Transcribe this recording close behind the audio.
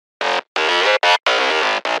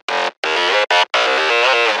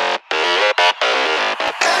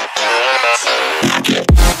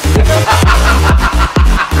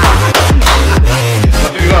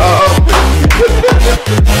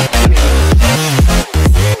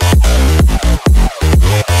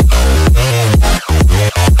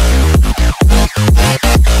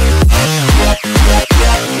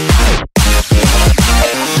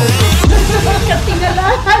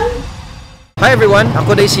everyone,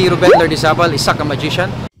 ako day si Reuben Lardizabal, isa ka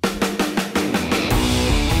magician.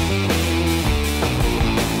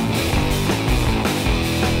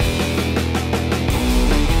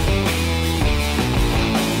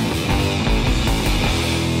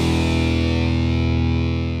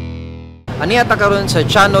 Aniata karon sa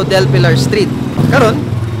Tiano del Pilar Street. Karon,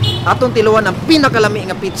 atong tiluan ang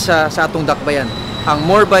pinakalami nga pizza sa atong dakbayan, ang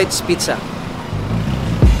Morebites Pizza.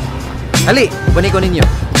 Ali, buni ko ninyo.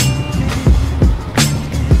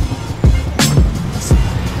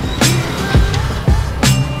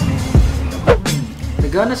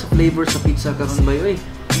 Nagana sa flavor sa pizza karon ba yoy?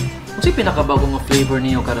 Unsay pinakabago nga flavor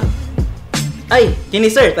niyo karon? Ay,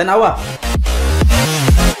 kini sir, tanawa.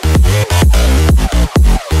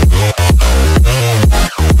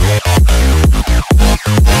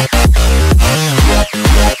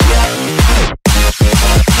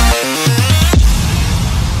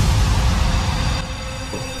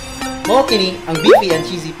 Mao kini ang beefy and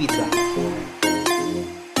cheesy pizza.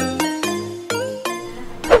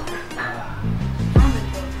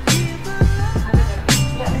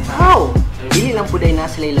 Wow! Dili lang puday na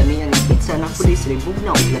sila lami ang pizza, na puday sila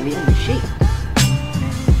bugnaw ug lami ang shake.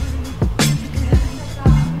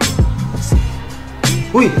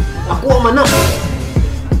 Uy, ako ang mana.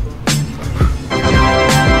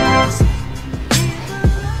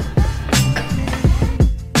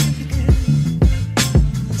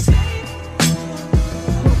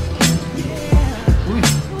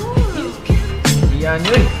 Yan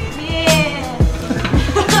yun.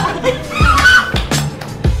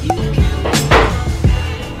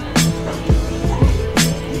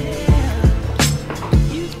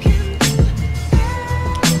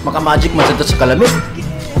 Maka-magic man sa kalamit.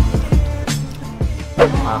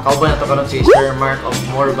 Kauban na to karon si Sir Mark of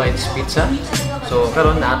Morebites Pizza. So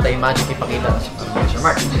karon naatay magic ipakita sa Sir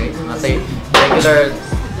Mark. Okay? Naatay regular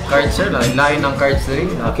cards sir, lain ng cards diri.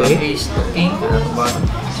 Okay. Ace to king.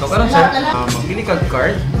 So karon sir, magpili kag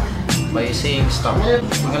card by saying stop.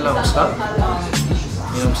 Tingnan lang stop.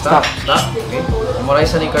 Yung stop. Okay.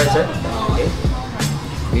 Memorize ni card sir. Okay.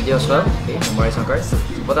 Video as well. Okay. Memorize ang card.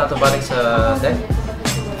 Buta ato balik sa deck.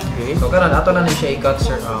 Okay. So karon ato na ni siya i-cut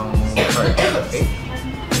sir ang card. Okay.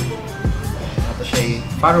 Ato siya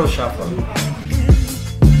i-faro shuffle.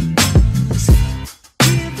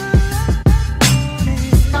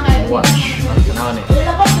 Watch. Ano ni?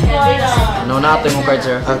 No na ato yung card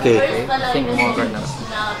sir. Okay. Think mo card na.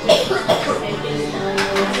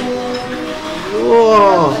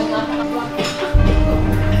 Wow.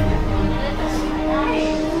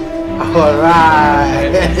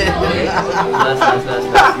 Alright. Last.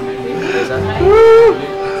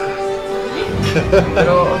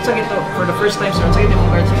 Pero unsa gito for the first time sir, unsa gito yung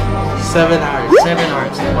card sir? 7 hours. 7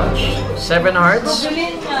 hearts. Watch. 7 hearts.